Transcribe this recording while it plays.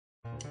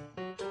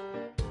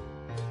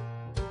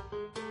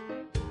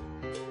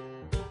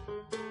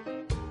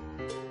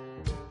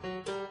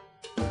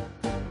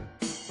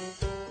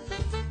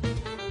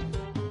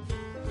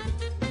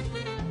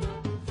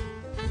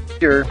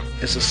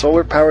MaxPure is a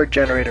solar-powered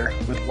generator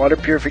with water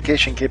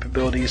purification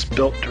capabilities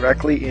built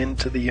directly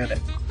into the unit.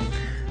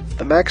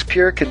 The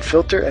MaxPure can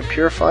filter and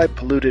purify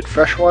polluted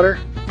freshwater,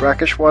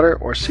 brackish water,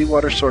 or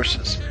seawater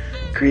sources,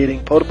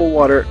 creating potable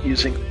water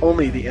using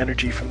only the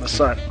energy from the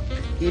sun,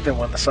 even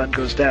when the sun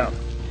goes down.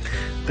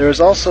 There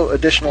is also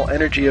additional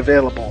energy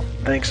available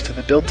thanks to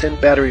the built-in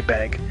battery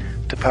bank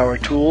to power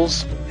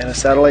tools and a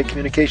satellite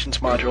communications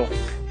module,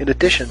 in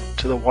addition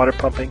to the water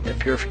pumping and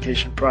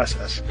purification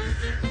process.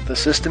 The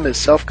system is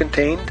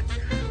self-contained,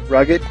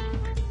 rugged,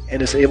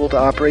 and is able to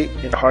operate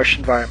in harsh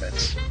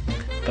environments.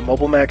 The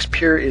Mobile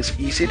MaxPure is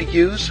easy to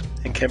use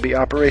and can be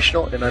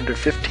operational in under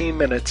 15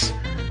 minutes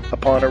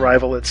upon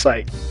arrival at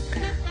site.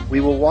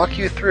 We will walk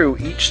you through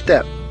each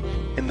step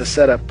in the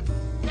setup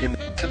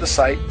to the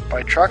site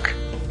by truck,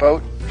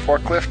 boat,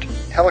 forklift,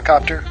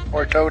 helicopter,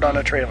 or towed on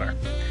a trailer.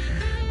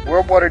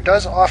 WorldWater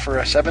does offer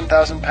a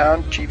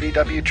 7,000-pound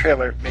GVW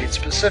trailer made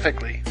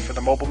specifically for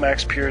the Mobile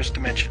MaxPure's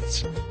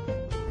dimensions,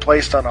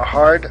 placed on a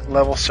hard,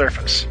 level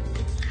surface.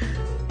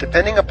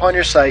 Depending upon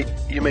your site,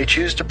 you may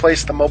choose to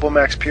place the Mobile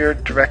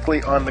MaxPure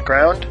directly on the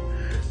ground,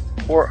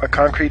 or a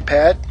concrete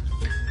pad,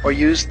 or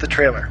use the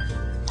trailer.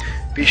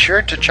 Be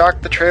sure to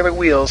chock the trailer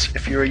wheels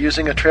if you are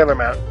using a trailer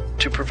mount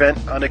to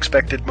prevent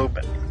unexpected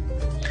movement.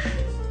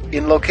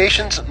 In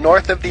locations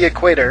north of the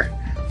equator,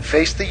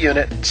 face the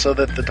unit so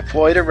that the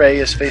deployed array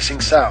is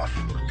facing south.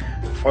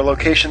 For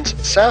locations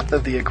south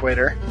of the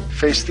equator,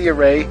 face the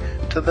array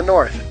to the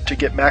north to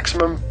get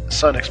maximum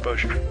sun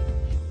exposure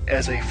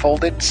as a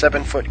folded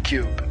 7-foot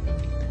cube.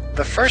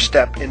 The first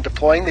step in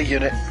deploying the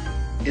unit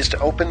is to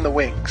open the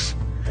wings.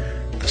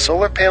 The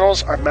solar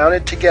panels are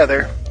mounted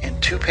together in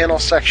 2-panel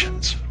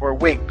sections, or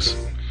wings.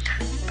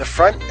 The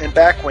front and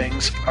back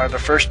wings are the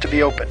first to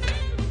be opened.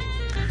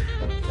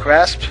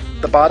 Grasp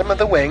the bottom of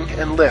the wing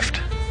and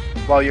lift,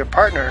 while your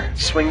partner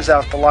swings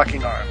out the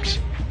locking arms.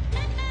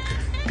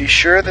 Be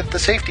sure that the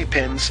safety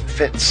pins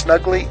fit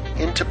snugly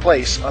into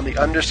place on the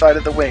underside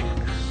of the wing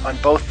on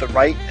both the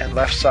right and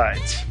left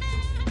sides.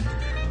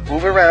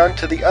 Move around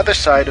to the other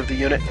side of the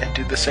unit and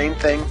do the same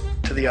thing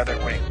to the other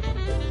wing.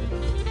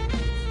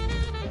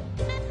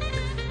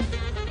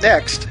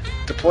 Next,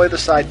 deploy the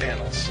side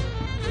panels.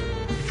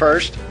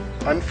 First,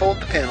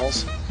 unfold the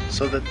panels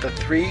so that the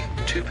 3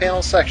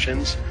 2-panel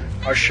sections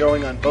are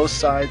showing on both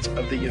sides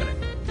of the unit.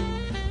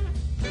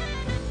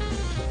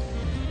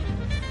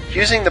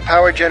 Using the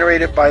power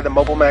generated by the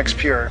Mobile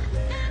MaxPure,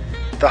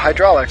 the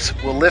hydraulics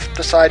will lift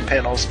the side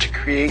panels to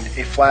create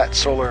a flat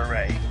solar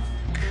array.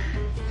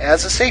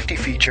 As a safety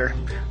feature,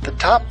 the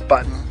top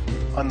button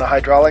on the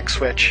hydraulic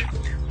switch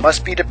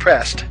must be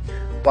depressed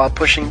while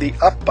pushing the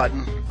up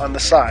button on the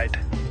side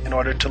in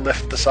order to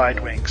lift the side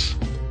wings.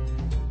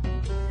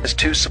 There's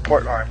 2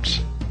 support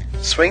arms.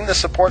 Swing the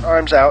support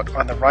arms out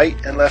on the right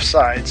and left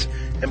sides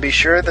and be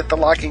sure that the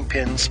locking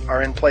pins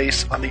are in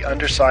place on the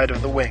underside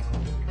of the wing.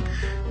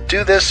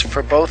 Do this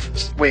for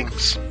both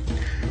wings.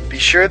 Be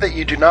sure that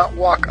you do not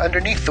walk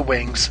underneath the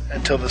wings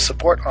until the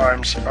support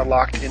arms are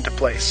locked into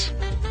place.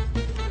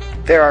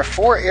 There are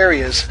 4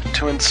 areas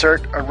to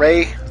insert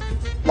array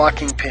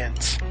locking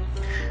pins.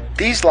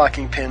 These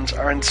locking pins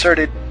are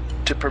inserted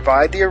to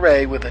provide the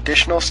array with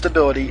additional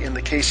stability in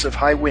the case of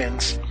high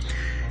winds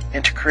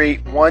and to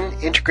create one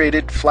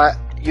integrated flat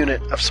unit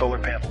of solar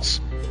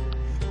panels.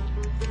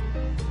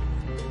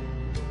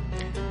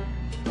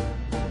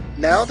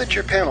 Now that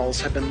your panels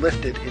have been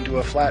lifted into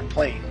a flat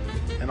plane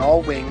and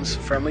all wings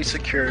firmly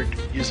secured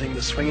using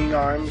the swinging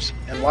arms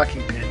and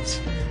locking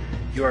pins,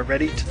 you are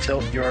ready to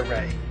tilt your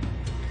array.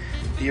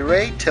 The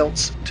array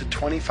tilts to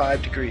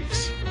 25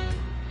 degrees.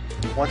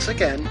 Once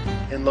again,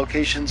 in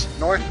locations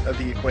north of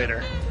the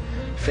equator,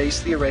 face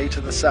the array to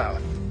the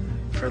south.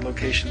 For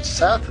locations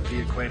south of the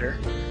equator,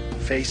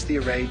 face the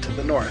array to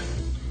the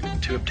north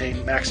to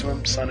obtain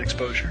maximum sun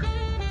exposure.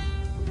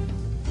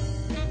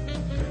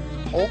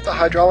 Hold the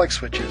hydraulic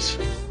switches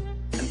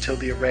until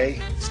the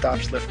array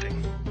stops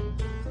lifting.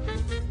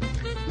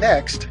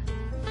 Next,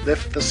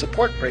 lift the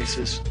support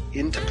braces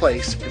into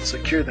place and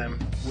secure them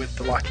with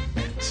the locking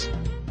pins.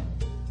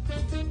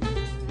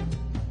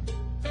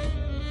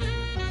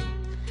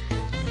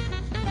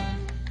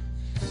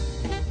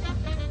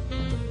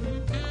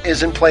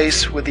 Is in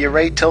place with the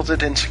array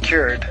tilted and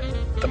secured,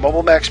 the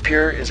Mobile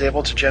MaxPure is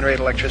able to generate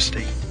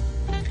electricity.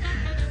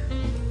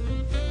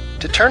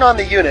 To turn on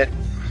the unit,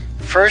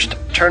 first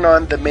turn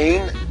on the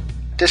main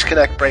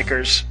disconnect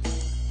breakers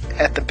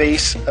at the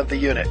base of the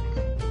unit.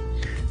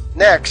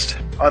 Next,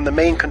 on the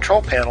main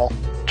control panel,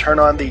 turn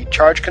on the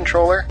charge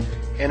controller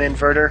and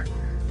inverter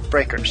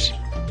breakers.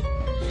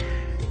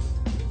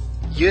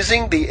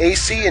 Using the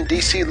AC and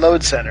DC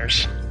load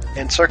centers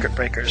and circuit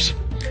breakers,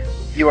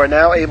 you are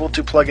now able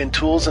to plug in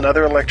tools and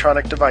other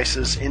electronic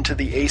devices into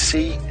the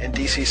AC and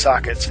DC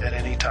sockets at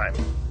any time.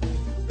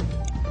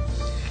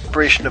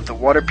 Operation of the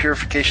water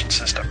purification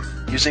system,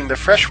 using the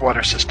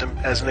freshwater system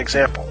as an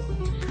example.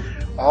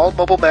 All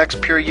Mobile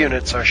MaxPure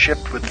units are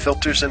shipped with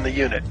filters in the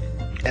unit,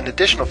 and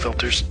additional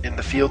filters in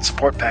the field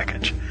support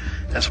package,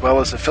 as well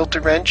as a filter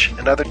wrench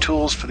and other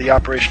tools for the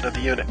operation of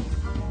the unit.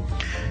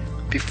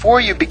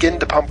 Before you begin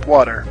to pump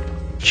water,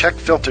 check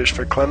filters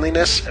for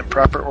cleanliness and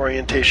proper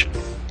orientation.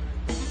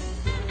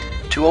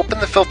 To open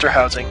the filter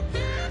housing,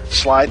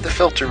 slide the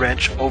filter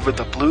wrench over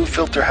the blue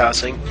filter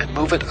housing and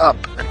move it up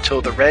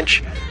until the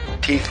wrench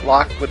teeth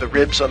lock with the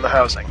ribs on the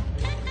housing.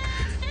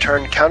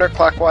 Turn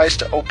counterclockwise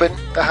to open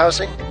the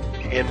housing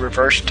and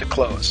reverse to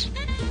close.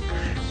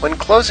 When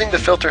closing the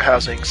filter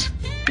housings,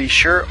 be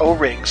sure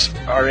O-rings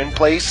are in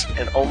place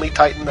and only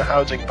tighten the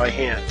housing by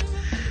hand.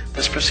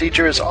 This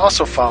procedure is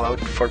also followed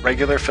for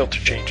regular filter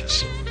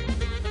changes.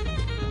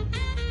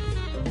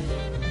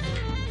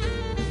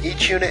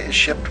 Each unit is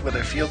shipped with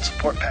a field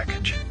support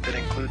package that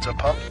includes a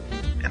pump,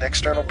 an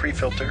external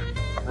pre-filter,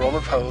 a roll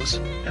of hose,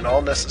 and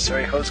all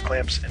necessary hose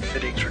clamps and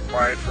fittings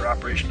required for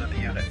operation of the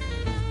unit.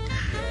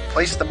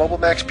 Place the Mobile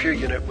MaxPure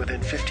unit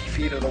within 50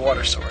 feet of the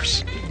water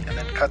source, and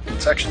then cut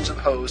sections of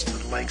hose to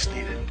the lengths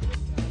needed.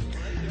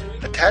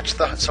 Attach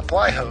the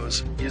supply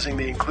hose using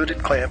the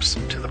included clamps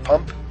to the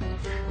pump,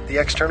 the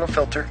external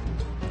filter,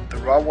 the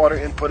raw water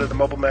input of the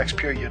Mobile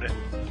MaxPure unit,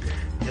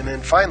 and then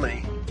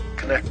finally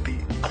connect the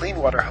clean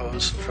water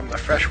hose from the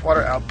fresh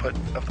water output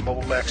of the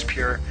Mobile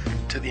MaxPure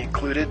to the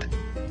included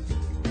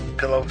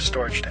pillow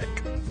storage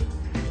tank.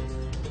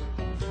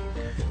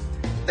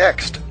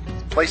 Next,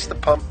 place the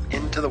pump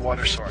into the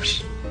water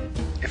source.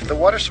 If the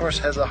water source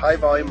has a high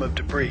volume of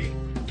debris,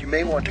 you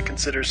may want to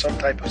consider some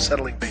type of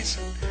settling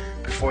basin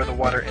before the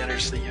water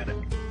enters the unit.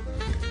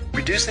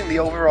 Reducing the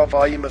overall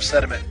volume of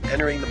sediment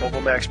entering the Mobile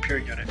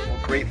MaxPure unit will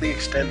greatly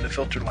extend the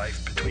filter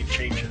life between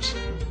changes.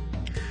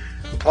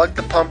 Plug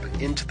the pump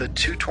into the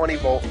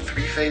 220-volt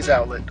 3-phase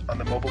outlet on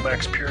the Mobile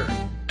MaxPure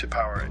to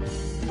power it.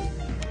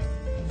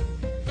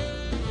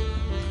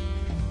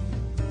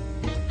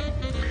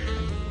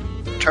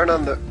 Turn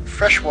on the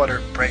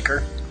freshwater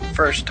breaker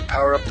first to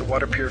power up the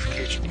water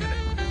purification unit,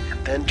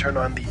 and then turn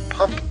on the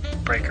pump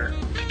breaker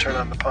to turn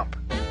on the pump.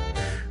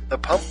 The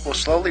pump will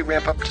slowly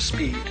ramp up to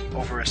speed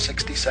over a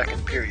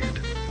 60-second period.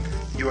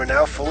 You are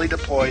now fully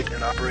deployed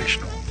and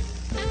operational.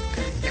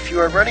 If you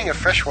are running a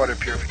freshwater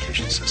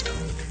purification system,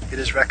 it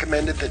is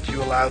recommended that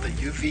you allow the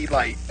UV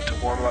light to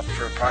warm up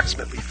for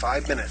approximately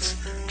 5 minutes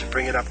to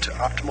bring it up to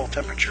optimal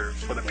temperature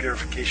for the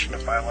purification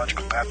of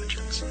biological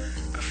pathogens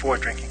before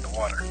drinking the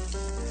water.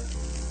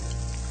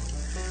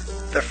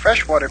 The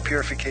freshwater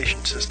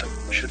purification system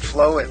should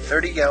flow at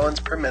 30 gallons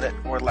per minute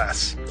or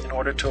less in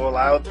order to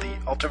allow the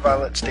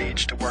ultraviolet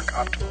stage to work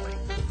optimally.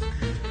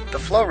 The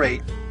flow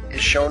rate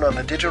is shown on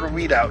the digital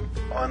readout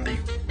on the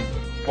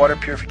water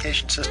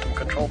purification system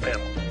control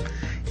panel,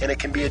 and it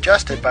can be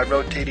adjusted by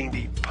rotating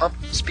the pump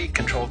speed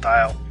control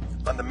dial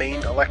on the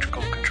main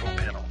electrical control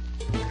panel.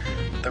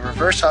 The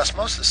reverse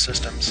osmosis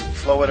systems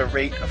flow at a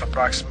rate of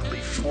approximately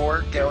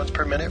 4 gallons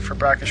per minute for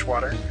brackish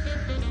water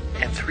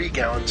and 3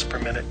 gallons per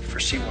minute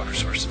for seawater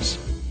sources.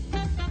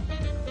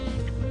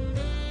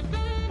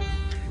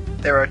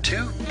 There are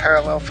 2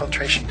 parallel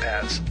filtration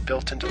paths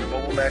built into the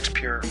Mobile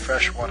MaxPure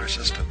freshwater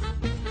system.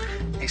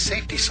 A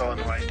safety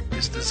solenoid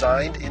is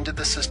designed into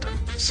the system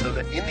so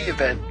that in the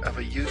event of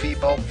a UV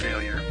bulb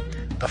failure,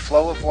 the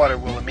flow of water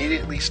will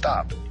immediately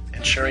stop,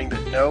 ensuring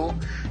that no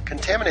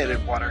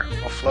contaminated water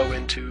will flow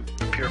into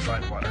the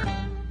purified water.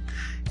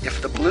 If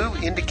the blue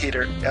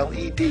indicator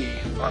LED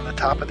on the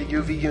top of the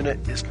UV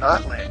unit is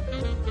not lit,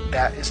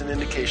 that is an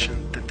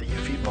indication that the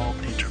UV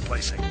bulb needs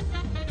replacing.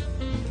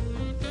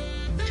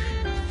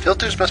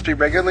 Filters must be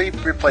regularly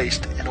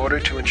replaced in order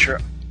to ensure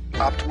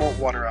optimal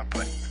water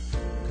output.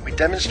 We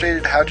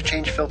demonstrated how to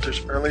change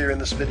filters earlier in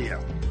this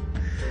video.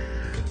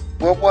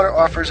 WorldWater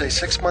offers a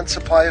 6-month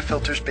supply of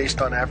filters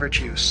based on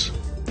average use.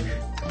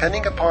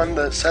 Depending upon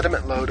the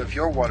sediment load of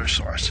your water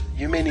source,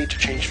 you may need to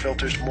change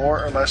filters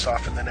more or less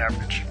often than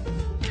average.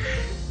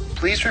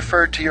 Please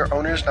refer to your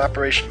owner's and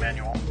operation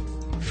manual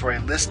for a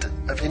list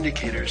of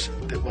indicators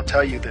that will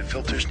tell you that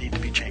filters need to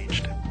be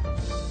changed.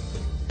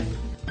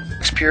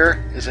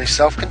 MaxPure is a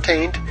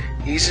self-contained,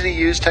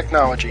 easy-to-use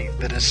technology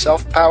that is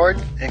self-powered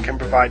and can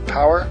provide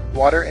power,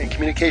 water, and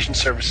communication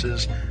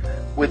services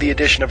with the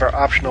addition of our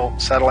optional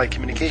satellite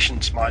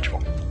communications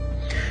module.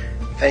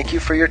 Thank you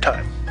for your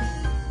time.